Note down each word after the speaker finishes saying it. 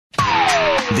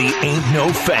The Ain't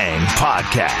No Fang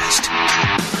podcast.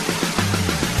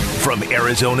 From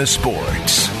Arizona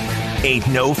Sports, Ain't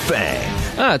No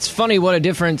Fang. It's funny what a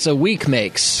difference a week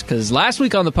makes, because last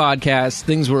week on the podcast,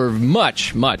 things were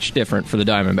much, much different for the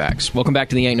Diamondbacks. Welcome back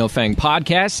to the Ain't No Fang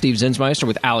podcast. Steve Zinsmeister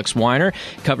with Alex Weiner,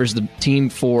 covers the team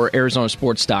for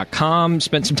ArizonaSports.com.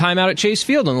 Spent some time out at Chase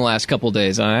Field in the last couple of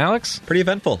days, huh, Alex? Pretty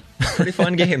eventful. Pretty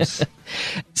fun games.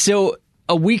 So,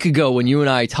 a week ago when you and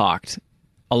I talked,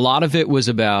 a lot of it was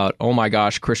about, oh my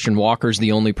gosh, Christian Walker's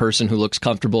the only person who looks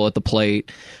comfortable at the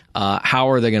plate. How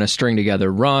are they going to string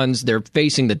together runs? They're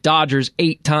facing the Dodgers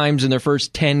 8 times in their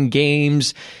first 10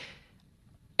 games.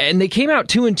 And they came out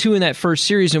 2-2 in that first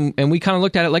series, and we kind of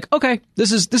looked at it like, okay,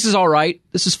 this is all right.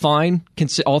 This is fine.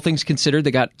 All things considered,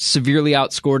 they got severely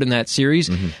outscored in that series.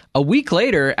 Mm-hmm. A week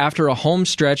later, after a home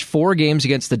stretch, 4 games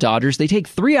against the Dodgers, they take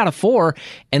 3 out of 4,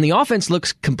 and the offense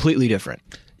looks completely different.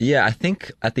 Yeah, I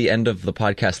think at the end of the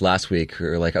podcast last week, we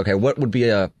were like, okay, what would be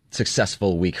a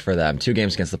successful week for them? 2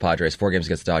 games against the Padres, 4 games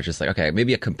against the Dodgers. Like, okay,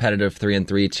 maybe a competitive 3-3,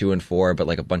 2-4, but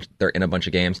like they're in a bunch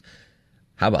of games.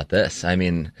 How about this? I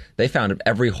mean, they found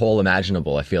every hole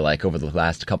imaginable, I feel like, over the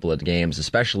last couple of games,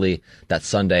 especially that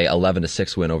Sunday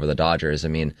 11-6 win over the Dodgers. I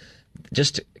mean,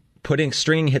 just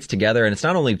stringing hits together, and it's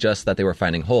not only just that they were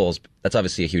finding holes. That's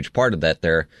obviously a huge part of that.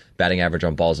 Their batting average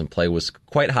on balls in play was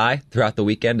quite high throughout the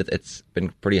weekend. It's been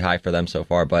pretty high for them so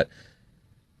far, but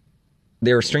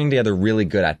they were stringing together really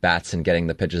good at-bats and getting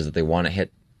the pitches that they want to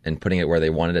hit and putting it where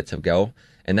they wanted it to go.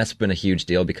 And that's been a huge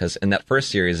deal because in that first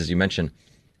series, as you mentioned,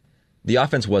 the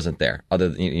offense wasn't there.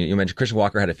 You mentioned Christian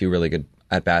Walker had a few really good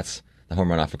at-bats. The home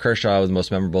run off of Kershaw was the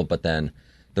most memorable, but then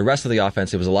the rest of the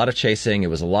offense, it was a lot of chasing. It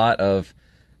was a lot of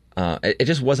it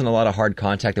just wasn't a lot of hard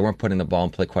contact. They weren't putting the ball in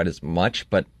play quite as much,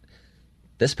 but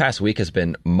this past week has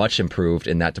been much improved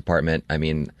in that department. I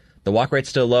mean, the walk rate's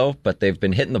still low, but they've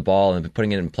been hitting the ball and been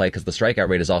putting it in play because the strikeout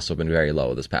rate has also been very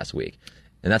low this past week.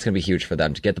 And that's going to be huge for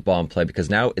them to get the ball in play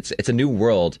because now it's a new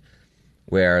world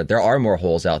where there are more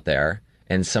holes out there,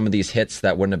 and some of these hits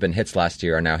that wouldn't have been hits last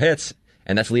year are now hits,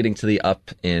 and that's leading to the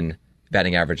up in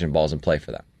batting average and balls in play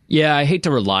for them. Yeah, I hate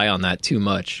to rely on that too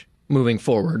much moving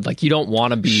forward. Like, you don't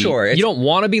want to be you don't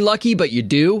want to be lucky, but you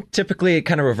do. Typically, it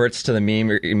kind of reverts to the mean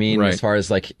right. As far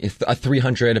as like a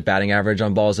 300 batting average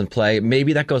on balls in play.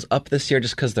 Maybe that goes up this year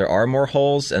just because there are more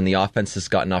holes and the offense has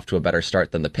gotten off to a better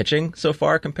start than the pitching so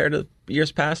far compared to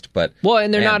years past. But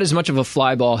and they're not as much of a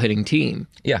fly ball hitting team.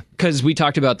 Yeah. Because we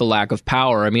talked about the lack of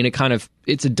power. I mean,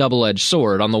 it's a double-edged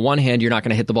sword. On the one hand, you're not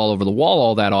going to hit the ball over the wall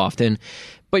all that often,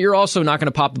 but you're also not going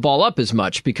to pop the ball up as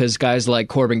much because guys like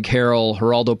Corbin Carroll,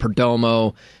 Geraldo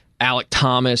Perdomo, Alec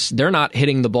Thomas, they're not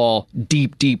hitting the ball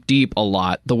deep, deep, deep a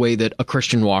lot the way that a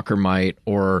Christian Walker might,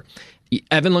 or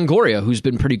Evan Longoria, who's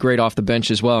been pretty great off the bench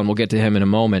as well, and we'll get to him in a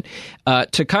moment.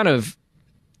 To kind of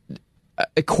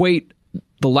equate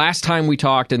the last time we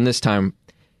talked and this time,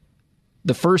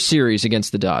 the first series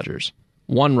against the Dodgers,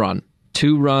 1 run,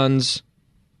 2 runs.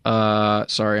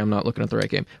 Sorry, I'm not looking at the right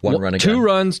game. 1 run again. 2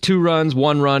 runs, 2 runs,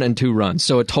 1 run, and 2 runs.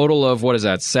 So a total of, what is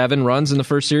that, 7 runs in the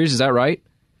first series? Is that right?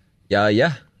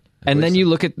 Yeah. And then you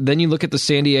look at the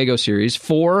San Diego series,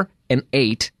 4 and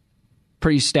 8,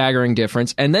 pretty staggering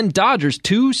difference. And then Dodgers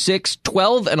 2, 6,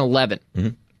 12, and 11. Mm-hmm.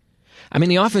 I mean,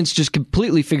 the offense just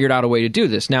completely figured out a way to do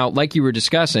this. Now, like you were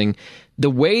discussing,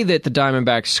 the way that the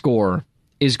Diamondbacks score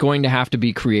is going to have to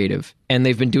be creative. And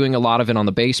they've been doing a lot of it on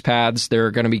the base paths. There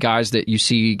are going to be guys that you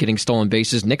see getting stolen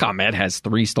bases. Nick Ahmed has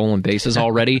 3 stolen bases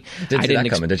already. Did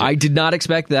you? I did not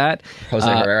expect that. Jose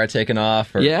Herrera taking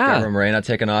off, or Gabriel Moreno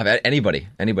taking off. Anybody.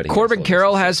 Corbin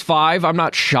Carroll has 5. I'm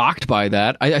not shocked by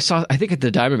that. I think the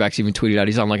Diamondbacks even tweeted out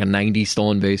he's on like a 90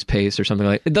 stolen base pace or something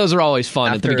like that. Those are always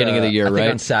fun at the beginning of the year, I think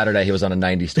right? On Saturday he was on a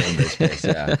 90 stolen base pace,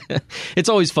 yeah. It's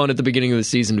always fun at the beginning of the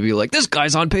season to be like, this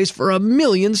guy's on pace for 1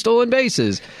 million stolen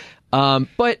bases.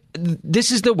 But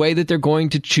this is the way that they're going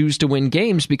to choose to win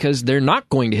games because they're not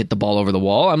going to hit the ball over the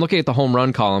wall. I'm looking at the home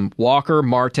run column. Walker,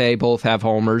 Marte both have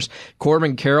homers.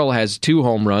 Corbin Carroll has 2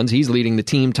 home runs. He's leading the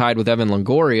team tied with Evan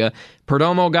Longoria.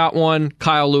 Perdomo got 1.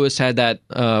 Kyle Lewis had that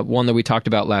one that we talked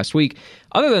about last week.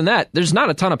 Other than that, there's not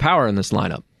a ton of power in this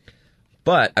lineup.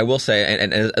 But I will say,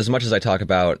 and as much as I talk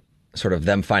about sort of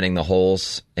them finding the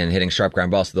holes and hitting sharp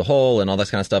ground balls to the hole and all that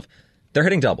kind of stuff, they're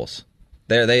hitting doubles.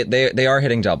 They are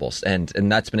hitting doubles, and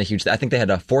that's been a huge. I think they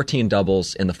had 14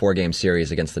 doubles in the 4-game series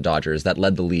against the Dodgers that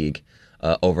led the league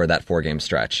over that 4-game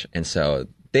stretch, and so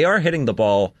they are hitting the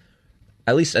ball.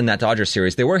 At least in that Dodgers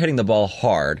series, they were hitting the ball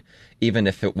hard, even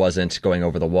if it wasn't going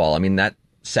over the wall. I mean, that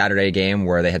Saturday game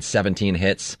where they had 17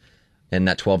 hits in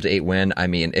that 12-8 win. I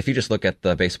mean, if you just look at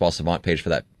the Baseball Savant page for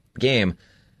that game,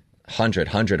 100,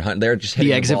 they're just hitting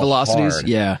the exit ball velocities, hard.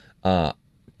 yeah.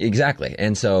 Exactly.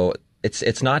 And so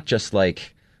it's not just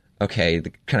like, okay,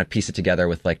 kind of piece it together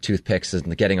with like toothpicks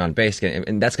and getting on base,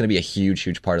 and that's going to be a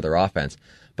huge part of their offense.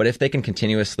 But if they can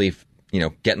continuously,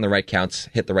 get in the right counts,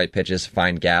 hit the right pitches,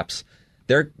 find gaps,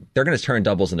 they're going to turn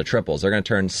doubles into triples. They're going to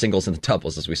turn singles into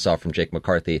doubles, as we saw from Jake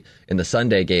McCarthy in the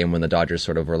Sunday game when the Dodgers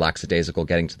sort of were lackadaisical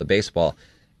getting to the baseball.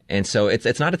 And so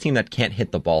it's not a team that can't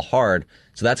hit the ball hard.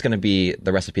 So that's going to be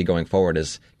the recipe going forward,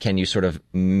 is can you sort of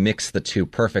mix the two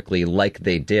perfectly like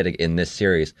they did in this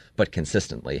series, but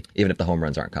consistently, even if the home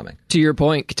runs aren't coming. To your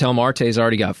point, Ketel Marte's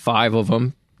already got 5 of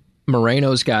them.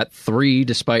 Moreno's got 3,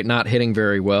 despite not hitting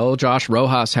very well. Josh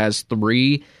Rojas has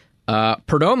 3.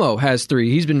 Perdomo has 3.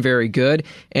 He's been very good.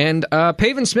 And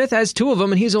Pavin Smith has 2 of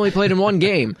them, and he's only played in 1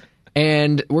 game.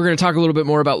 And we're going to talk a little bit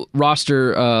more about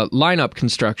roster lineup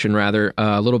construction,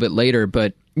 a little bit later.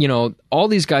 But, all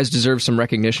these guys deserve some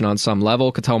recognition on some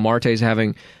level. Ketel Marte's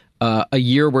having a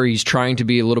year where he's trying to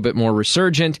be a little bit more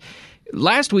resurgent.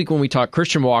 Last week when we talked,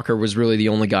 Christian Walker was really the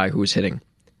only guy who was hitting.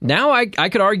 Now I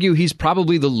could argue he's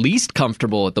probably the least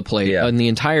comfortable at the plate on the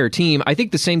entire team. I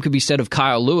think the same could be said of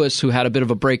Kyle Lewis, who had a bit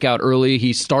of a breakout early.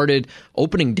 He started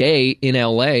opening day in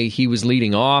L.A. He was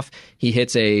leading off. He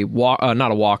hits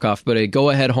not a walk-off, but a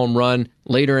go-ahead home run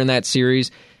later in that series.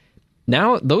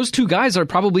 Now, those 2 guys are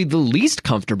probably the least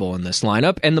comfortable in this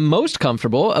lineup, and the most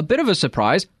comfortable, a bit of a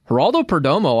surprise, Geraldo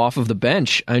Perdomo off of the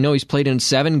bench. I know he's played in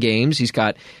 7 games. He's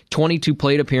got 22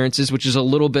 plate appearances, which is a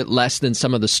little bit less than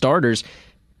some of the starters.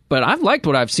 But I've liked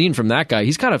what I've seen from that guy.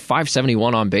 He's got a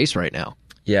 571 on base right now.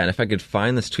 Yeah, and if I could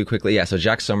find this tweet quickly. Yeah, so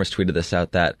Jack Summers tweeted this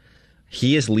out, that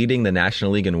he is leading the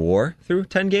National League in WAR through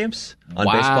 10 games on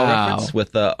Baseball Reference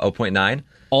with 0.9.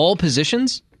 All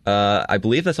positions? I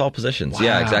believe that's all positions. Wow.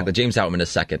 Yeah, exactly. James Outman is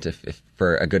second, if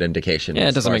for a good indication. Yeah,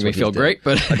 it doesn't make me feel great,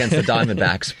 but against the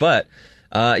Diamondbacks. But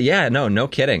no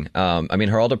kidding.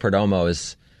 Geraldo Perdomo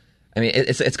is.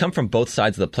 It's come from both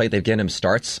sides of the plate. They've given him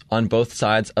starts on both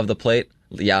sides of the plate.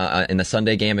 Yeah, in the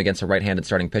Sunday game against a right-handed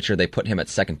starting pitcher, they put him at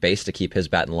second base to keep his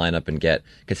bat in lineup and get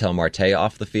Ketel Marte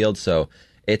off the field. So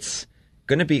it's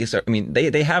going to be.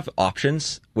 They have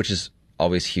options, which is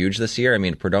always huge this year.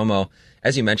 Perdomo,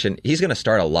 as you mentioned, he's going to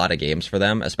start a lot of games for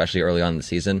them, especially early on in the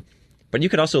season. But you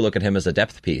could also look at him as a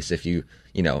depth piece. If you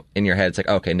in your head, it's like,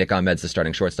 okay, Nick Ahmed's the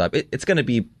starting shortstop. It's going to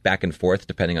be back and forth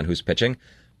depending on who's pitching.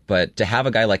 But to have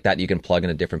a guy like that you can plug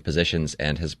into different positions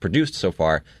and has produced so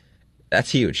far,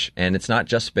 that's huge. And it's not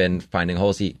just been finding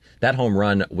holes. That home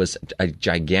run was a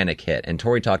gigantic hit. And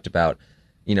Torey talked about,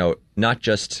 not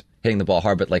just hitting the ball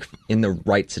hard, but like in the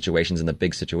right situations, in the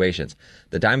big situations.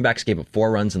 The Diamondbacks gave up 4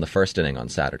 runs in the first inning on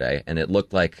Saturday, and it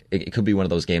looked like it could be one of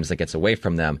those games that gets away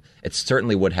from them. It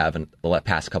certainly would have in the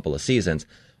past couple of seasons,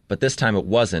 but this time it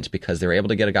wasn't, because they were able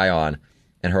to get a guy on,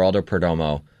 and Geraldo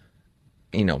Perdomo,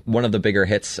 one of the bigger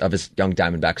hits of his young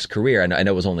Diamondbacks career. And I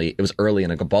know it was early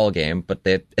in a ball game, but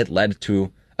it led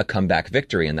to a comeback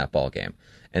victory in that ball game.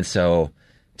 And so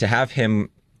to have him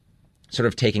sort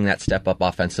of taking that step up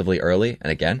offensively early, and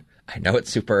again, I know it's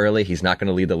super early. He's not going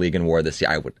to lead the league in WAR this year.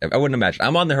 I wouldn't imagine.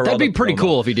 I'm on the Geraldo. That'd be pretty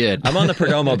cool if he did. I'm on the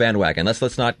Perdomo bandwagon.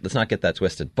 Let's not get that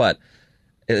twisted. But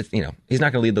he's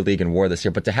not going to lead the league in WAR this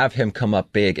year, but to have him come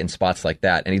up big in spots like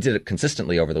that, and he did it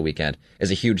consistently over the weekend,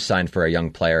 is a huge sign for a young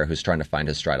player who's trying to find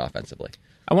his stride offensively.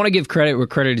 I want to give credit where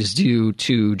credit is due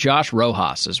to Josh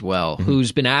Rojas as well,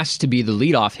 who's been asked to be the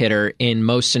leadoff hitter in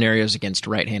most scenarios against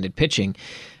right-handed pitching,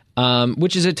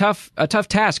 which is a tough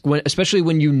task, especially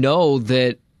when you know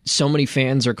that so many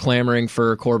fans are clamoring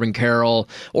for Corbin Carroll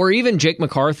or even Jake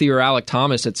McCarthy or Alec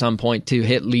Thomas at some point to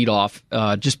hit leadoff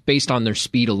just based on their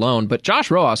speed alone. But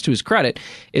Josh Rojas, to his credit,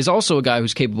 is also a guy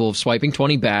who's capable of swiping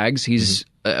 20 bags. He's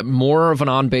more of an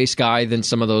on-base guy than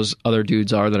some of those other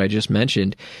dudes are that I just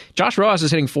mentioned. Josh Rojas is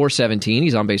hitting .417.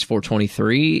 He's on base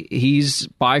 .423. He's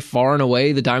by far and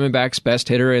away the Diamondbacks' best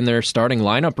hitter in their starting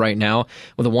lineup right now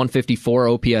with a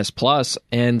 .154 OPS plus.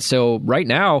 And so right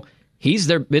now, he's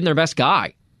been their best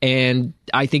guy. And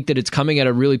I think that it's coming at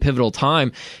a really pivotal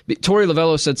time. Torey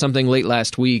Lovello said something late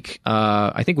last week,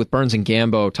 I think with Burns and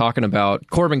Gambo, talking about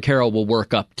Corbin Carroll will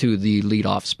work up to the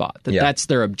leadoff spot. That's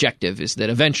their objective, is that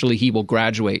eventually he will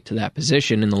graduate to that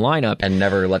position in the lineup. And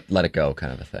never let it go,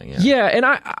 kind of a thing. Yeah, and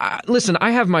I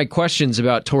have my questions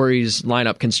about Torey's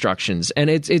lineup constructions,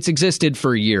 and it's existed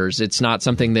for years. It's not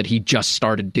something that he just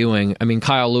started doing.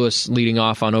 Kyle Lewis leading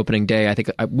off on opening day, I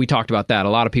think we talked about that. A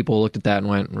lot of people looked at that and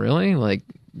went, really? Like,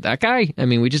 that guy?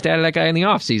 We just added that guy in the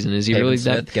offseason. Is he Pavin really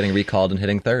Smith that? Getting recalled and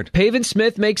hitting third. Pavin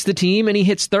Smith makes the team, and he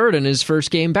hits third in his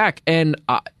first game back. And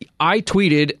I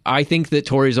tweeted, I think that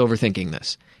Torey's overthinking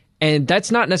this. And that's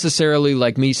not necessarily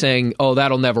like me saying, oh,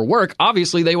 that'll never work.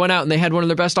 Obviously, they went out and they had one of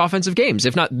their best offensive games,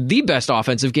 if not the best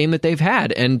offensive game that they've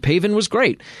had. And Pavin was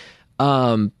great.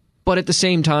 But at the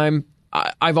same time,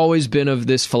 I've always been of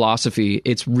this philosophy.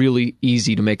 It's really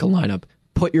easy to make a lineup.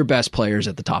 Put your best players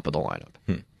at the top of the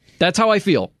lineup. That's how I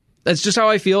feel. That's just how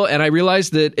I feel, and I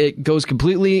realize that it goes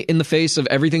completely in the face of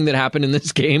everything that happened in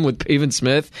this game with Pavin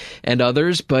Smith and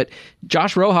others, but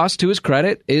Josh Rojas, to his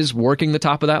credit, is working the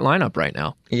top of that lineup right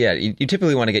now. Yeah, you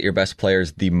typically want to get your best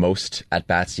players the most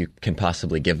at-bats you can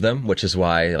possibly give them, which is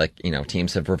why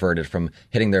teams have reverted from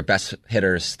hitting their best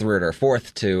hitters third or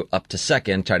fourth to up to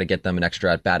second, try to get them an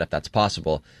extra at-bat if that's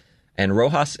possible. And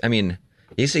Rojas,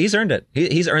 he's earned it.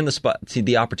 He's earned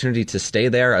the opportunity to stay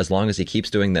there as long as he keeps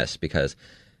doing this, because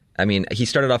he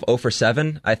started off 0 for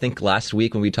 7, I think, last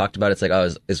week when we talked about it. It's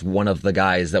like, is one of the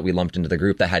guys that we lumped into the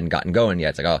group that hadn't gotten going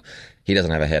yet. It's like, he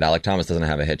doesn't have a hit. Alec Thomas doesn't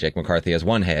have a hit. Jake McCarthy has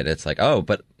 1 hit. It's like,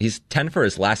 but he's 10 for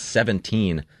his last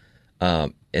 17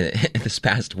 in this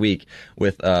past week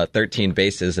with 13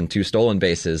 bases and 2 stolen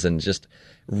bases, and just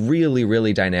really,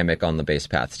 really dynamic on the base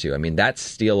paths, too. That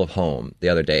steal of home the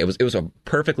other day, it was a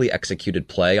perfectly executed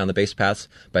play on the base paths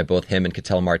by both him and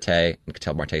Ketel Marte. And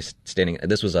Ketel Marte standing,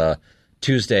 this was a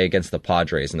Tuesday against the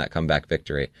Padres in that comeback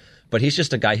victory. But he's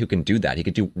just a guy who can do that. He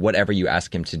could do whatever you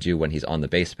ask him to do when he's on the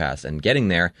base paths. And getting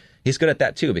there, he's good at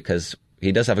that too, because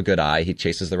he does have a good eye. He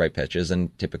chases the right pitches,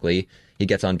 and typically he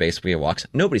gets on base via walks.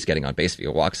 Nobody's getting on base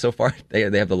via walks so far.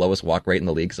 They have the lowest walk rate in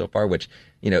the league so far, which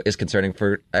is concerning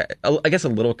for, I guess, a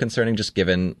little concerning, just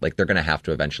given they're going to have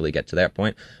to eventually get to that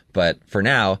point. But for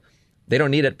now, they don't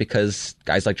need it, because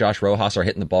guys like Josh Rojas are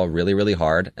hitting the ball really, really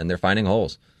hard, and they're finding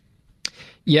holes.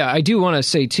 Yeah, I do want to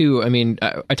say, too,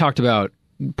 I talked about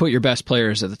put your best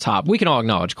players at the top. We can all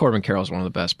acknowledge Corbin Carroll is one of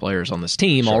the best players on this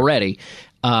team already.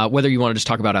 Whether you want to just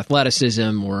talk about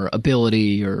athleticism or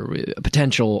ability or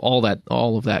potential,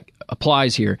 all of that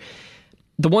applies here.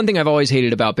 The one thing I've always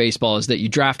hated about baseball is that you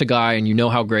draft a guy and you know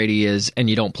how great he is, and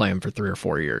you don't play him for 3 or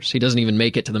 4 years. He doesn't even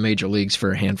make it to the major leagues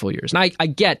for a handful of years. And I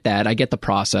get that. I get the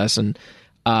process, and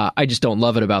I just don't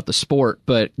love it about the sport.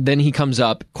 But then he comes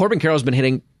up. Corbin Carroll's been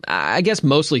hitting, I guess,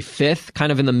 mostly 5th,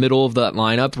 kind of in the middle of that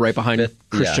lineup, right behind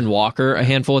Christian Walker a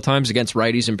handful of times against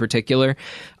righties in particular.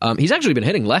 He's actually been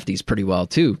hitting lefties pretty well,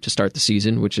 too, to start the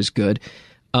season, which is good.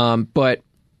 But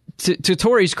to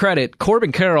Torey's credit,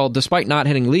 Corbin Carroll, despite not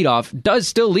hitting leadoff, does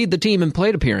still lead the team in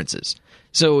plate appearances.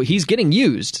 So he's getting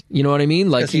used. You know what I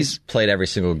mean? Like he's played every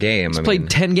single game. He's played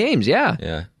 10 games,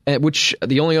 yeah. Which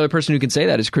the only other person who can say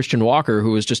that is Christian Walker,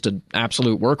 who was just an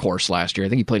absolute workhorse last year. I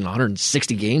think he played in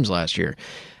 160 games last year.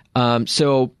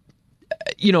 So,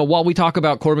 while we talk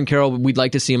about Corbin Carroll, we'd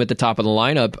like to see him at the top of the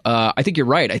lineup. I think you're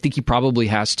right. I think he probably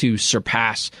has to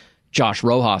surpass Josh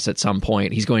Rojas at some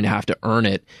point. He's going to have to earn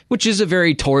it, which is a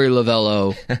very Torey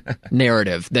Lovello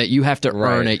narrative, that you have to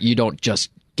earn it. You don't just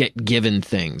get given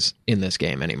things in this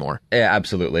game anymore. Yeah,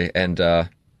 absolutely. And I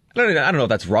don't know if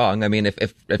that's wrong.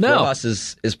 If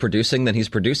Rojas is producing, then he's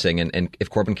producing. And if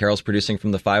Corbin Carroll's producing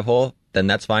from the 5-hole, then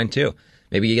that's fine too.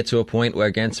 Maybe you get to a point where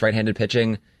against right-handed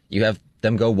pitching, you have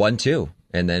them go 1-2,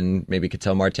 and then maybe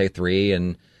Ketel Marte 3,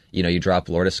 and you drop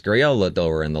Lourdes Gurriel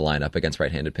lower in the lineup against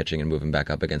right-handed pitching and move him back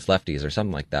up against lefties or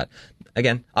something like that.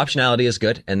 Again, optionality is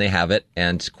good, and they have it,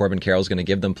 and Corbin Carroll's going to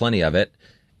give them plenty of it.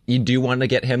 You do want to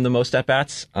get him the most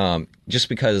at-bats, just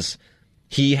because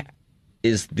he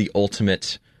is the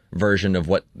ultimate version of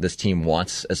what this team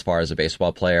wants as far as a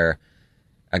baseball player,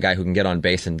 a guy who can get on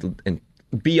base and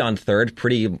be on third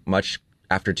pretty much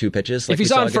after 2 pitches. If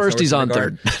he's on first, he's on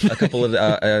third. A couple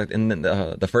of in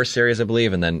the first series, I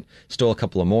believe, and then stole a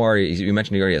couple of more. You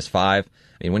mentioned he already has 5.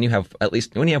 When you have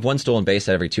 1 stolen base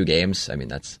at every 2 games,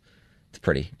 it's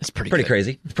pretty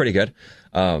crazy. It's pretty good.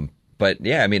 But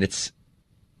yeah,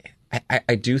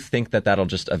 I do think that'll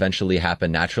just eventually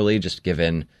happen naturally, just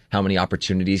given how many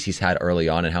opportunities he's had early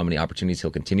on and how many opportunities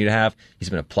he'll continue to have. He's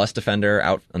been a plus defender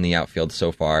out on the outfield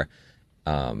so far.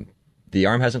 The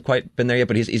arm hasn't quite been there yet,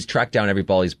 but he's tracked down every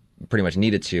ball he's pretty much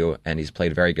needed to, and he's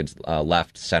played very good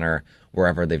left, center,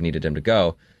 wherever they've needed him to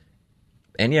go.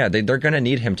 And yeah, they're going to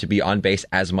need him to be on base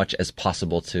as much as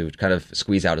possible to kind of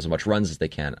squeeze out as much runs as they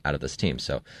can out of this team.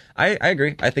 So I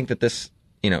agree. I think that this,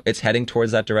 it's heading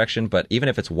towards that direction, but even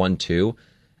if it's 1-2,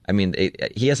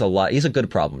 he has a lot. He's a good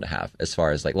problem to have as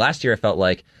far as last year. I felt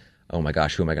like, oh my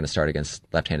gosh, who am I going to start against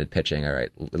left-handed pitching? All right,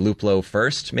 Luplow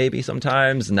first, maybe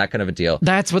sometimes, and that kind of a deal.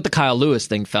 That's what the Kyle Lewis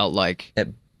thing felt like.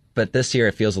 But this year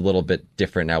it feels a little bit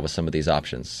different now with some of these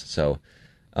options. So,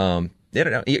 I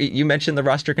don't know. You mentioned the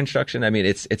roster construction.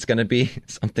 It's going to be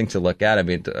something to look at.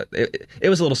 It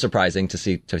was a little surprising to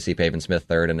see Pavin Smith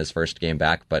third in his first game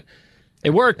back, but It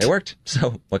worked. It worked.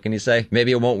 So what can you say?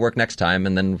 Maybe it won't work next time,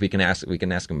 and then we can ask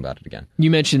him about it again.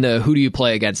 You mentioned who do you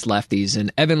play against lefties,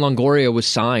 and Evan Longoria was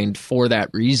signed for that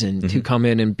reason, to come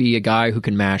in and be a guy who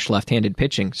can mash left-handed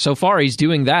pitching. So far, he's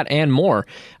doing that and more.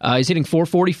 He's hitting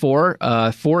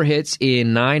 .444, 4 hits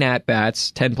in 9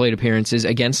 at-bats, 10 plate appearances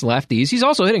against lefties. He's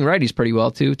also hitting righties pretty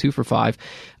well, too, 2 for 5.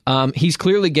 He's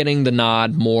clearly getting the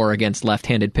nod more against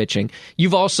left-handed pitching.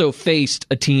 You've also faced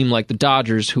a team like the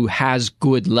Dodgers who has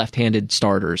good left-handed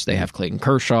starters. They have Clayton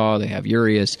Kershaw, they have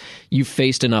Urias. You've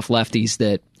faced enough lefties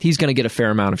that he's going to get a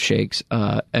fair amount of shakes.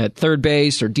 At third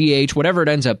base or DH, whatever it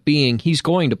ends up being, he's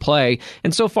going to play.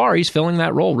 And so far, he's filling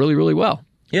that role really, really well.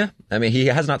 Yeah, I mean, he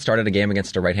has not started a game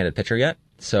against a right-handed pitcher yet.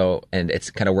 So, and it's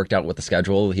kind of worked out with the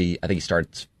schedule. I think he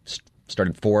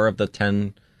started 4 of the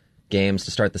 10 games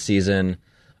to start the season.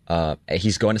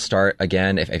 He's going to start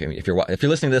again. If you're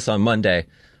listening to this on Monday,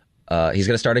 he's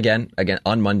going to start again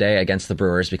on Monday against the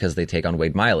Brewers because they take on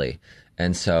Wade Miley.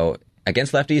 And so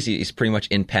against lefties, he's pretty much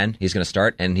in pen. He's going to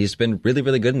start, and he's been really,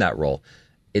 really good in that role.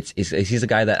 He's a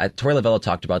guy that Torey Lovullo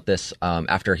talked about this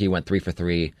after he went 3 for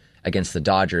 3 against the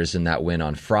Dodgers in that win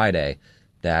on Friday,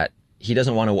 that he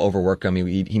doesn't want to overwork him.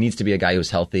 He needs to be a guy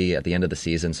who's healthy at the end of the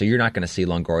season. So you're not going to see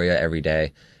Longoria every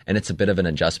day, and it's a bit of an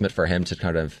adjustment for him to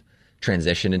kind of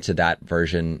transition into that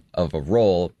version of a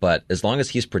role. But as long as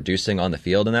he's producing on the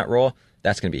field in that role,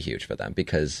 that's going to be huge for them,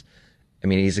 because I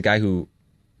mean, he's a guy who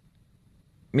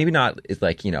maybe not is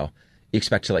like, you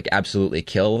expect to like absolutely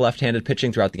kill left-handed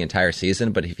pitching throughout the entire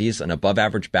season, but if he's an above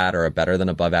average bat or a better than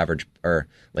above average or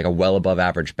like a well above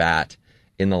average bat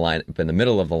in the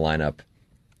middle of the lineup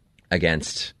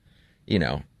against,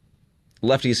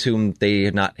 lefties whom they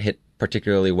had not hit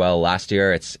particularly well last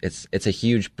year, it's a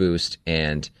huge boost.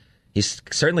 And he's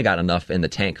certainly got enough in the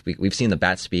tank. We've seen the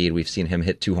bat speed. We've seen him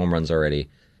hit 2 home runs already.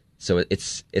 So it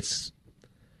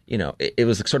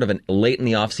was sort of a late in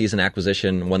the offseason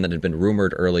acquisition, one that had been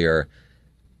rumored earlier.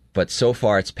 But so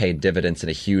far, it's paid dividends in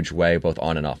a huge way, both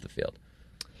on and off the field.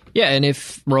 Yeah, and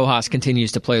if Rojas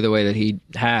continues to play the way that he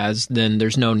has, then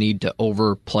there's no need to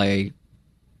overplay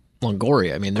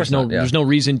Longoria. I mean, there's no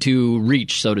reason to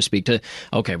reach, so to speak, we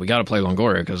got to play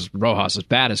Longoria because Rojas'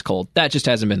 bat is cold. That just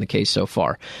hasn't been the case so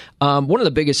far. One of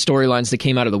the biggest storylines that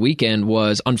came out of the weekend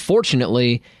was,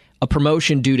 unfortunately, a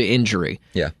promotion due to injury.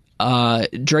 Yeah.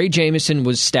 Dre Jameson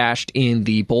was stashed in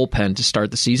the bullpen to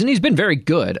start the season. He's been very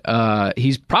good.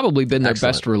 He's probably been their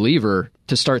best reliever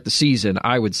to start the season,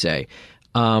 I would say.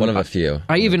 One of a few.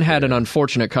 I even had an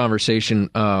unfortunate conversation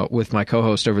with my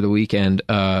co-host over the weekend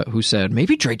who said,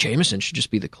 maybe Dre Jameson should just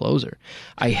be the closer.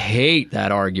 I hate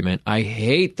that argument. I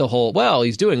hate the whole,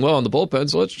 he's doing well in the bullpen,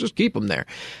 so let's just keep him there.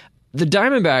 The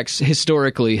Diamondbacks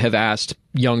historically have asked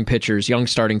young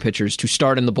starting pitchers, to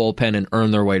start in the bullpen and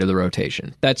earn their way to the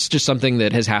rotation. That's just something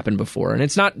that has happened before. And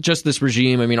it's not just this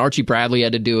regime. I mean, Archie Bradley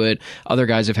had to do it. Other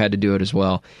guys have had to do it as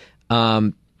well.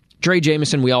 Dre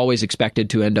Jameson, we always expected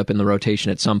to end up in the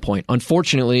rotation at some point.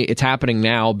 Unfortunately, it's happening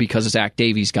now because Zach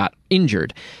Davies got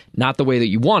injured. Not the way that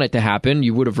you want it to happen.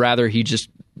 You would have rather he just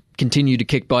continue to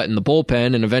kick butt in the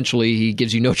bullpen, and eventually he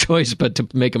gives you no choice but to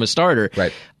make him a starter.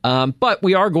 Right. But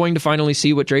we are going to finally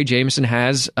see what Dre Jameson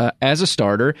has as a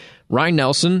starter. Ryan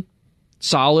Nelson,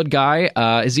 solid guy.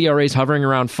 His ERA is hovering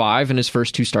around 5 in his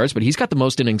first 2 starts, but he's got the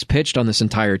most innings pitched on this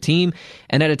entire team.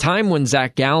 And at a time when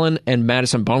Zach Gallen and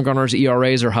Madison Bumgarner's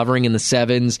ERAs are hovering in the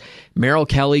 7s, Merrill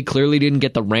Kelly clearly didn't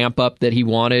get the ramp up that he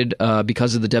wanted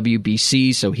because of the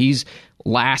WBC, so he's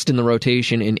last in the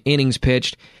rotation in innings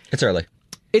pitched. It's early.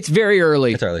 It's very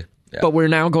early. It's early. Yeah. But we're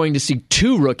now going to see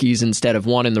 2 rookies instead of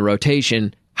 1 in the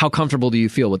rotation. How comfortable do you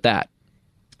feel with that?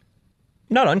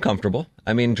 Not uncomfortable.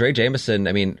 I mean, Dre Jameson,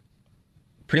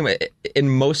 pretty much in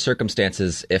most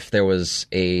circumstances, if there was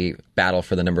a battle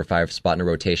for the number 5 spot in a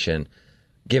rotation,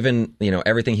 given,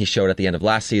 everything he showed at the end of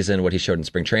last season, what he showed in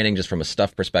spring training, just from a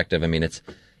stuff perspective, it's,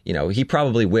 he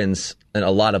probably wins in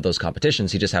a lot of those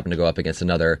competitions. He just happened to go up against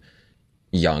another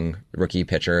young rookie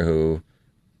pitcher who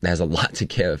has a lot to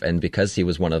give. And because he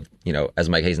was one of, as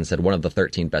Mike Hazen said, one of the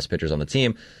 13 best pitchers on the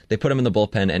team, they put him in the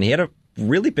bullpen, and he had a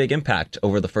really big impact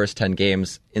over the first 10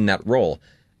 games in that role.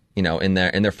 In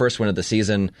their first win of the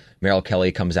season, Merrill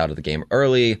Kelly comes out of the game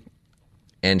early,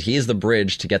 and he is the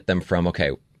bridge to get them from,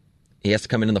 he has to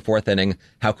come in the 4th inning.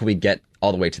 How can we get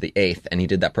all the way to the 8th? And he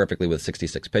did that perfectly with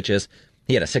 66 pitches.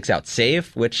 He had a 6-out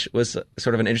save, which was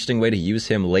sort of an interesting way to use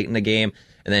him late in the game.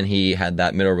 And then he had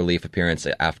that middle relief appearance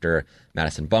after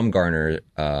Madison Bumgarner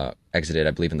exited,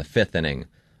 I believe, in the 5th inning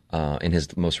in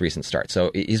his most recent start. So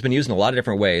he's been used in a lot of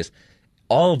different ways,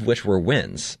 all of which were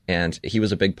wins, and he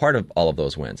was a big part of all of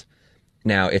those wins.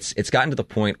 Now, it's gotten to the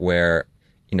point where,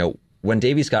 when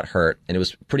Davies got hurt, and it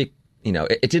was pretty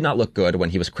it did not look good when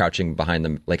he was crouching behind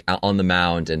them, like on the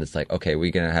mound, and it's like, okay,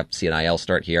 we're going to have to see an IL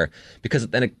start here, because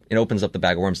then it opens up the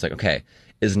bag of worms. Like, okay,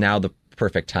 is now the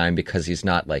perfect time, because he's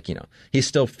not like, he's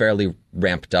still fairly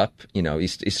ramped up,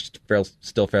 he's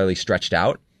still fairly stretched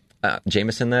out.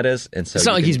 Jameson, that is. And so it's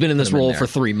not like he's been in this role for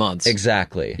 3 months.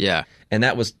 Exactly. Yeah. And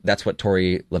that's what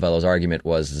Torey Lovullo's argument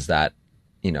was, is that,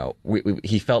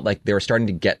 he felt like they were starting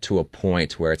to get to a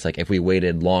point where it's like, if we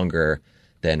waited longer,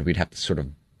 then we'd have to sort of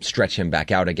stretch him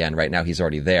back out again. Right now he's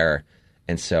already there,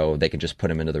 and so they can just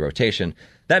put him into the rotation.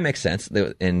 That makes sense.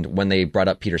 And when they brought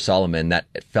up Peter Solomon, that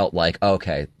it felt like,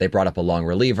 okay, they brought up a long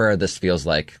reliever. This feels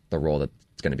like the role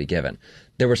that's going to be given.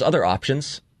 There was other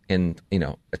options, and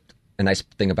a nice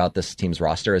thing about this team's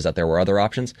roster is that there were other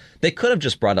options. They could have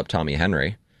just brought up Tommy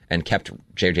Henry and kept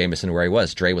Jay Jameson where he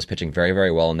was. Dre was pitching very,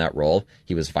 very well in that role.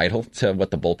 He was vital to what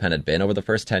the bullpen had been over the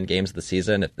first 10 games of the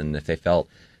season. If they felt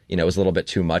it was a little bit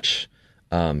too much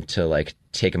to like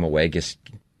take him away just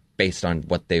based on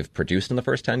what they've produced in the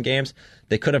first 10 games,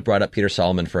 they could have brought up Peter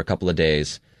Solomon for a couple of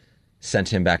days,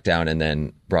 sent him back down, and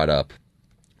then brought up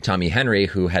Tommy Henry,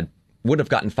 who would have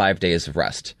gotten 5 days of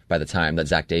rest by the time that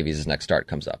Zach Davies' next start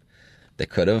comes up. They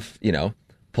could have,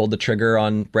 pulled the trigger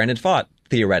on Brandon Pfaadt.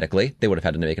 Theoretically, they would have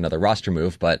had to make another roster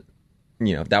move, but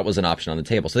that was an option on the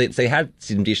table. So they had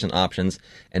some decent options,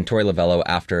 and Torey Lovullo,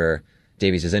 after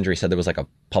Davies' injury, said there was like a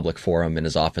public forum in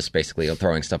his office, basically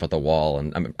throwing stuff at the wall.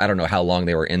 And I don't know how long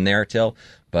they were in there till,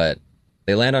 but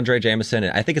they land on Dre Jameson.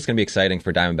 And I think it's going to be exciting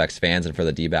for Diamondbacks fans and for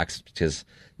the D-backs, because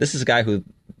this is a guy who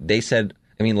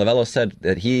Lovullo said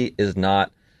that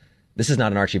this is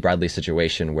not an Archie Bradley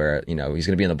situation where, he's going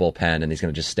to be in the bullpen and he's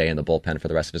going to just stay in the bullpen for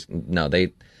the rest of his. No,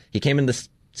 he came in this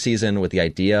season with the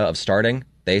idea of starting.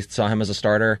 They saw him as a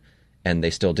starter, and they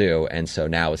still do. And so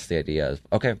now it's the idea of,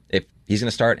 okay, if he's going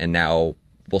to start, and now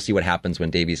we'll see what happens when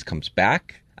Davies comes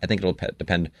back. I think it'll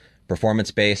depend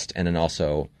performance-based, and then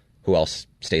also who else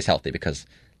stays healthy, because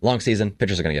long season,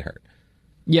 pitchers are going to get hurt.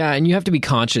 Yeah, and you have to be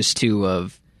conscious, too,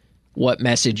 of what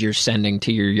message you're sending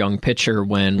to your young pitcher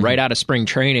when right out of spring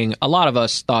training, a lot of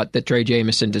us thought that Dre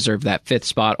Jameson deserved that 5th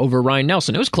spot over Ryan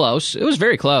Nelson. It was close. It was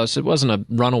very close. It wasn't a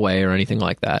runaway or anything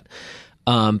like that.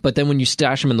 But then when you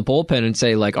stash him in the bullpen and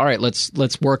say, like, all right,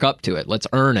 let's work up to it. Let's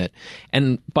earn it.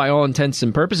 And by all intents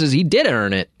and purposes, he did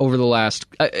earn it over the last,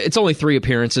 it's only 3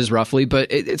 appearances roughly, but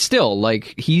it's still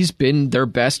like he's been their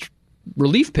best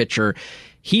relief pitcher.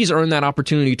 He's earned that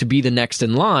opportunity to be the next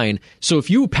in line. So if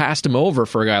you passed him over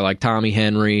for a guy like Tommy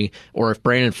Henry, or if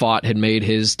Brandon Pfaadt had made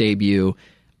his debut,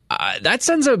 that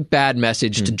sends a bad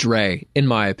message to Dre, in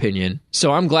my opinion.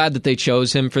 So I'm glad that they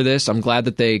chose him for this. I'm glad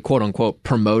that they, quote unquote,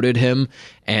 promoted him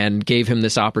and gave him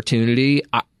this opportunity.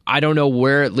 I don't know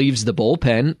where it leaves the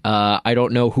bullpen. I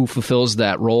don't know who fulfills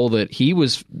that role that he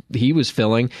was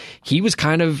filling. He was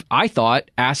kind of, I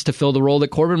thought, asked to fill the role that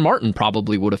Corbin Martin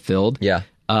probably would have filled. Yeah.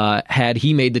 Had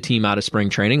he made the team out of spring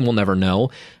training. We'll never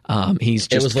know. He's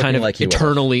just kind of like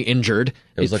eternally injured.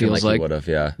 It was looking like he would have,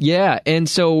 yeah. Yeah, and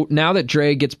so now that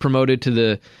Dre gets promoted to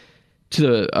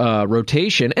the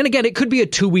rotation, and again, it could be a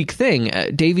 2-week thing.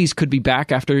 Davies could be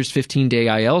back after his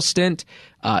 15-day IL stint.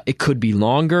 It could be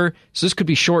longer, so this could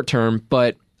be short-term,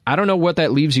 but I don't know what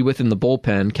that leaves you with in the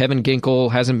bullpen. Kevin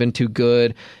Ginkel hasn't been too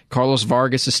good. Carlos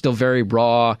Vargas is still very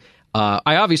raw.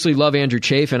 I obviously love Andrew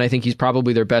Chafin. I think he's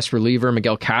probably their best reliever.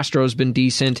 Miguel Castro's been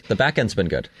decent. The back end's been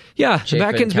good. Yeah, the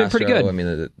back end's been pretty good. I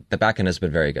mean, the back end has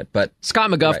been very good. But Scott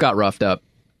McGough got roughed up.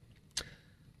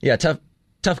 Yeah,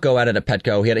 tough go at it at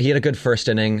Petco. He had a good first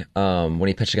inning when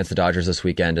he pitched against the Dodgers this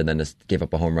weekend, and then gave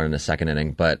up a home run in the second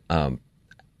inning. But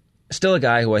still a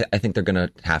guy who I think they're going to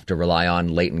have to rely on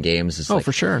late in games.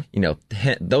 For sure.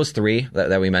 Those 3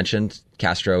 that we mentioned,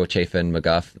 Castro, Chafin,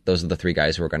 McGough, those are the 3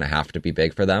 guys who are going to have to be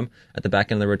big for them at the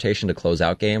back end of the rotation to close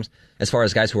out games. As far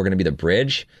as guys who are going to be the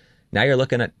bridge, now you're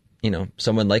looking at,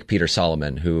 someone like Peter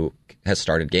Solomon, who has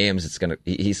started games.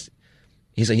 He's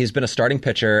been a starting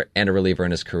pitcher and a reliever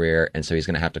in his career, and so he's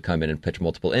going to have to come in and pitch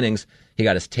multiple innings. He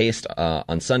got his taste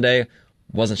on Sunday,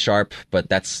 wasn't sharp, but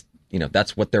that's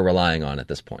what they're relying on at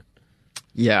this point.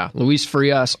 Yeah, Luis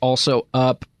Frias also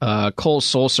up. Cole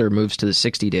Sulser moves to the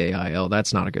 60-day IL.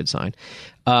 That's not a good sign.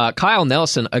 Kyle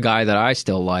Nelson, a guy that I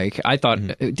still like. I thought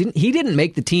he didn't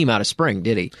make the team out of spring,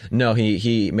 did he? No,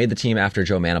 he made the team after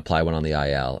Joe Manaply went on the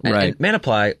IL. And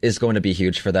Manaply is going to be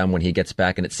huge for them when he gets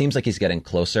back, and it seems like he's getting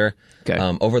closer. Okay.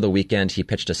 Over the weekend, he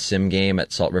pitched a sim game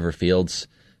at Salt River Fields.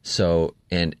 So,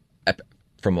 and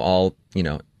from all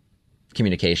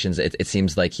communications, it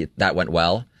seems like that went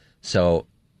well. So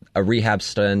a rehab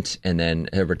stunt and then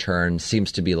a return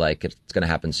seems to be like it's going to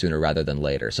happen sooner rather than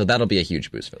later. So that'll be a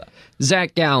huge boost for them.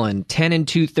 Zach Gallen, 10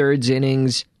 2/3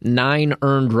 innings, 9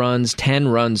 earned runs, 10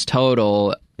 runs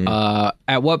total.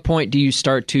 At what point do you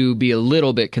start to be a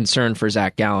little bit concerned for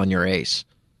Zach Gallen, your ace?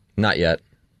 Not yet.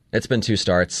 It's been 2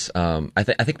 starts. I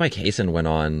think Mike Hasen went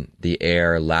on the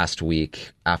air last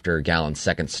week after Gallen's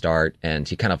second start, and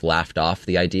he kind of laughed off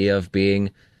the idea of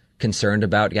being concerned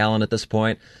about Gallen at this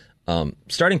point.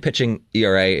 Starting pitching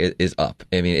ERA is up.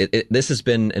 I mean, this has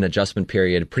been an adjustment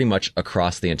period pretty much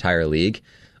across the entire league,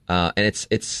 and it's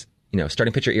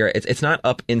starting pitcher ERA. It's not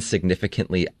up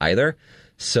insignificantly either.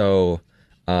 So,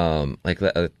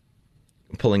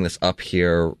 pulling this up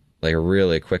here like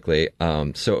really quickly.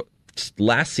 So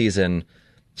last season,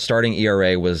 starting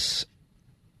ERA was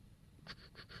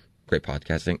great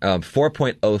podcasting.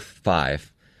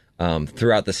 4.05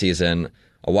 throughout the season.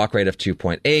 A walk rate of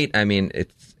 2.8. I mean,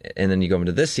 and then you go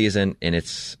into this season and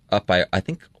it's up by, I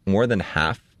think, more than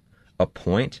half a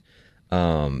point.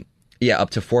 Up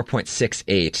to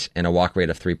 4.68 and a walk rate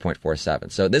of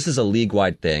 3.47. So this is a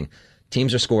league-wide thing.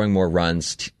 Teams are scoring more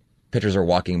runs. Pitchers are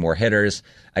walking more hitters.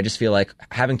 I just feel like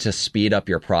having to speed up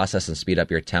your process and speed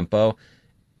up your tempo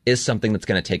is something that's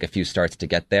going to take a few starts to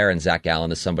get there. And Zach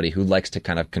Gallen is somebody who likes to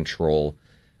kind of control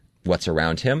what's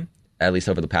around him. At least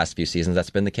over the past few seasons, that's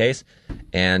been the case.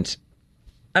 And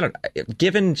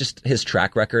given just his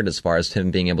track record as far as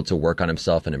him being able to work on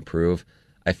himself and improve,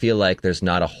 I feel like there's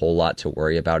not a whole lot to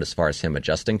worry about as far as him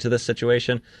adjusting to this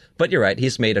situation. But you're right,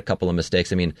 he's made a couple of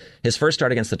mistakes. I mean, his first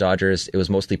start against the Dodgers, it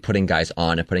was mostly putting guys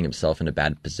on and putting himself in a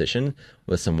bad position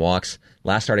with some walks.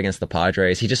 Last start against the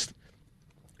Padres, he just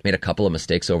made a couple of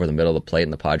mistakes over the middle of the plate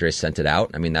and the Padres sent it out.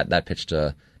 I mean, that pitch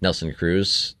to Nelson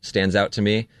Cruz stands out to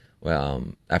me.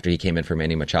 After he came in for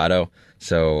Manny Machado.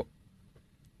 So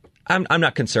I'm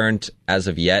not concerned as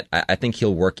of yet. I think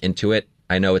he'll work into it.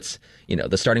 I know it's,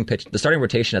 the starting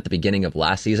rotation at the beginning of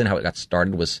last season, how it got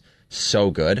started was so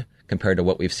good compared to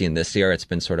what we've seen this year. It's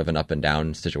been sort of an up and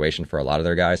down situation for a lot of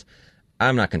their guys.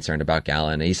 I'm not concerned about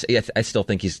Gallen. I still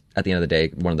think he's, at the end of the day,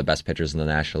 one of the best pitchers in the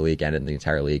National League and in the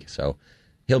entire league. So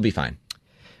he'll be fine.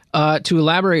 To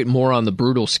elaborate more on the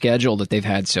brutal schedule that they've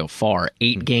had so far,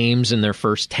 8 games in their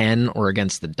first 10 or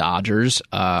against the Dodgers,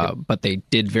 but they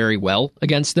did very well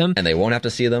against them. And they won't have to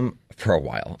see them for a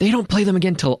while. They don't play them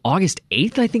again until August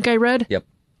 8th, I think I read? Yep.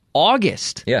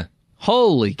 August? Yeah.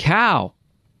 Holy cow.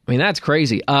 I mean, that's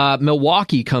crazy.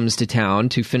 Milwaukee comes to town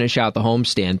to finish out the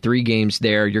homestand. 3 games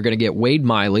there. You're going to get Wade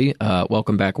Miley.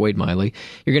 Welcome back, Wade Miley.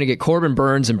 You're going to get Corbin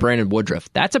Burns and Brandon Woodruff.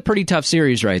 That's a pretty tough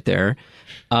series right there.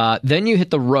 Then you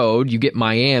hit the road. You get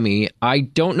Miami. I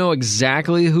don't know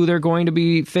exactly who they're going to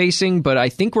be facing, but I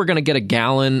think we're going to get a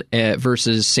Gallen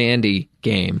versus Sandy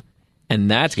game,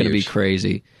 and that's going to be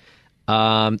crazy.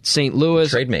 St. Louis.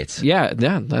 Trade mates. Yeah,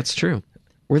 that's true.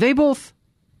 Were they both?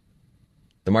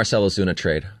 The Marcelo Zuna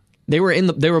trade. They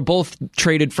were both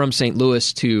traded from St.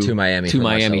 Louis to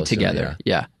Miami together.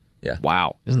 Yeah.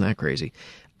 Wow, isn't that crazy?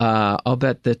 I'll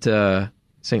bet that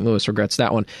St. Louis regrets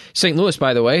that one. St. Louis,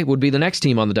 by the way, would be the next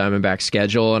team on the Diamondbacks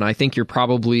schedule, and I think you're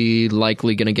probably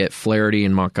likely going to get Flaherty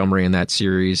and Montgomery in that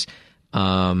series.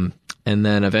 And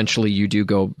then eventually you do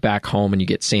go back home and you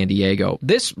get San Diego.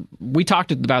 We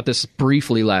talked about this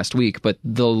briefly last week, but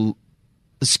the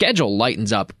schedule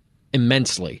lightens up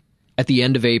immensely. At the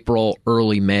end of April,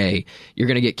 early May, you're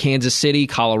going to get Kansas City,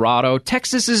 Colorado.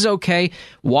 Texas is okay.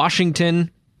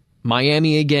 Washington,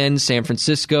 Miami again, San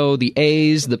Francisco, the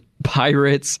A's, the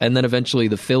Pirates, and then eventually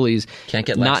the Phillies. Can't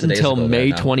get not until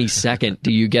May 22nd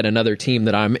do you get another team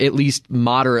that I'm at least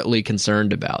moderately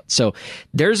concerned about. So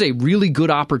there's a really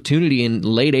good opportunity in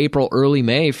late April, early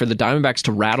May for the Diamondbacks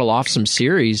to rattle off some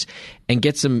series and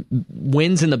get some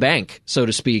wins in the bank, so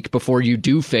to speak, before you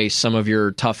do face some of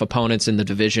your tough opponents in the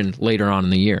division later on in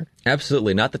the year.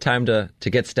 Absolutely. Not the time to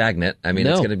get stagnant. I mean,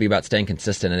 It's going to be about staying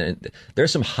consistent. And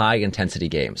there's some high-intensity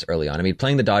games early on. I mean,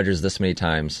 playing the Dodgers this many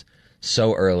times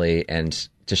so early and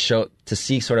to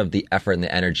see sort of the effort and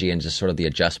the energy and just sort of the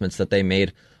adjustments that they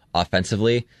made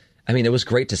offensively. I mean, it was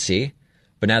great to see.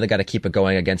 But now they got to keep it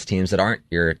going against teams that aren't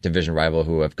your division rival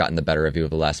who have gotten the better of you over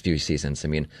the last few seasons. I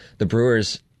mean, the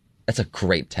Brewers, that's a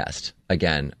great test,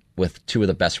 again, with 2 of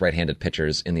the best right-handed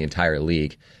pitchers in the entire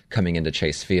league coming into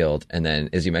Chase Field. And then,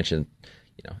 as you mentioned,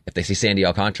 if they see Sandy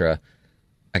Alcantara,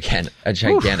 again, a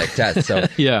gigantic test. So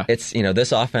yeah. It's,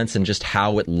 this offense and just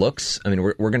how it looks. I mean,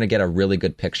 we're going to get a really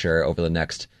good picture over the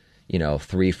next,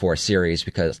 3-4 series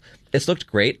because it's looked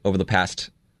great over the past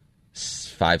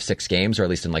 5-6 games, or at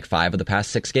least in like 5 of the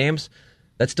past 6 games.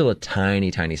 that's still a tiny,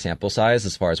 tiny sample size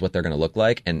as far as what they're going to look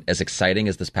like. And as exciting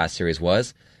as this past series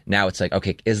was, now it's like,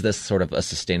 okay, is this sort of a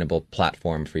sustainable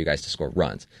platform for you guys to score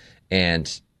runs?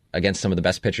 And against some of the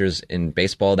best pitchers in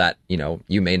baseball that,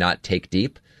 you may not take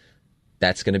deep,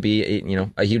 that's going to be,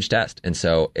 a huge test. And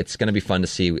so it's going to be fun to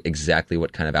see exactly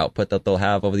what kind of output that they'll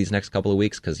have over these next couple of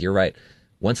weeks. Because you're right.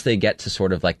 Once they get to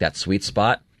sort of like that sweet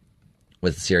spot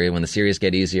with the series, when the series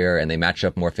get easier and they match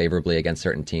up more favorably against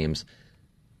certain teams,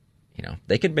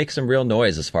 they could make some real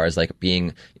noise as far as like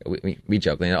being, we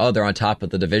joke, they're on top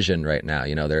of the division right now.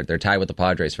 They're tied with the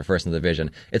Padres for first in the division.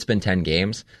 It's been 10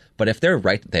 games. But if they're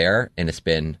right there and it's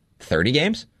been 30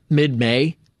 games,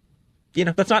 mid-May,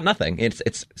 that's not nothing.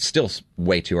 It's still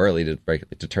way too early to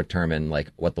determine like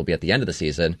what they'll be at the end of the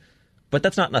season, but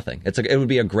that's not nothing. It would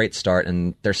be a great start,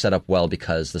 and they're set up well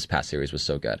because this past series was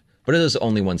so good. But it is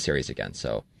only one series again,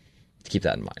 so keep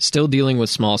that in mind. Still dealing with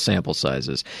small sample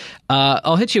sizes.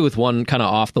 I'll hit you with one kind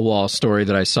of off-the-wall story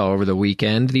that I saw over the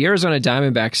weekend. The Arizona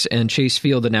Diamondbacks and Chase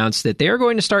Field announced that they are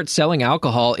going to start selling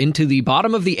alcohol into the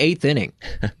bottom of the 8th inning.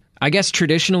 I guess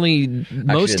traditionally,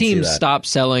 most teams stop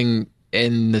selling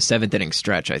in the 7th inning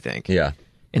stretch, I think. Yeah.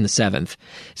 In the 7th.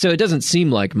 So it doesn't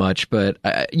seem like much, but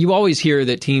you always hear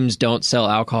that teams don't sell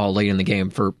alcohol late in the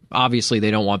game for, obviously, they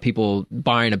don't want people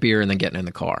buying a beer and then getting in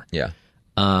the car. Yeah.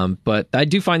 But I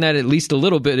do find that at least a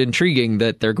little bit intriguing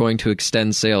that they're going to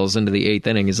extend sales into the 8th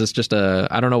inning. Is this just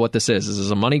I don't know what this is. Is this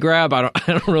a money grab? I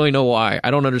don't really know why. I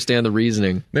don't understand the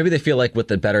reasoning. Maybe they feel like with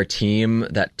the better team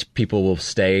that people will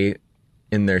stay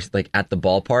in their, like, at the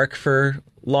ballpark for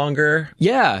longer.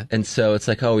 Yeah. And so it's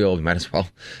like, we might as well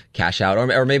cash out.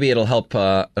 Or maybe it'll help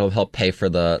pay for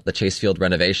the Chase Field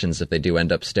renovations if they do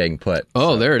end up staying put.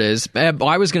 Oh, so. There it is.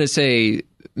 I was going to say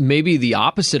maybe the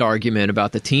opposite argument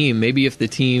about the team. Maybe if the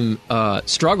team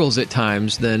struggles at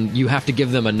times, then you have to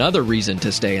give them another reason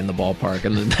to stay in the ballpark.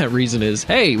 And that reason is,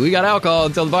 hey, we got alcohol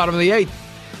until the bottom of the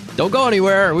 8th. Don't go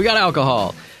anywhere. We got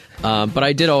alcohol. But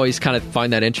I did always kind of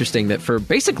find that interesting that for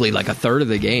basically like a third of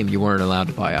the game, you weren't allowed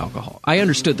to buy alcohol. I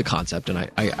understood the concept, and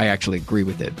I actually agree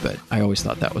with it, but I always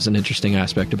thought that was an interesting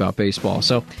aspect about baseball.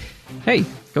 So, hey,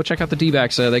 go check out the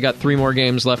D-backs. They got 3 more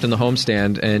games left in the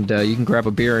homestand, and you can grab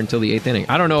a beer until the 8th inning.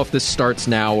 I don't know if this starts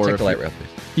now or... Take the light rail,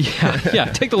 please. Yeah,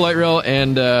 take the light rail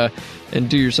and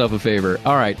do yourself a favor.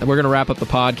 All right, we're going to wrap up the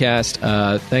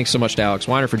podcast. Thanks so much to Alex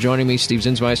Weiner for joining me, Steve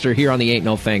Zinsmeister, here on the Ain't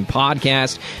No Fang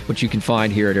podcast, which you can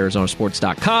find here at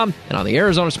ArizonaSports.com and on the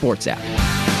Arizona Sports app.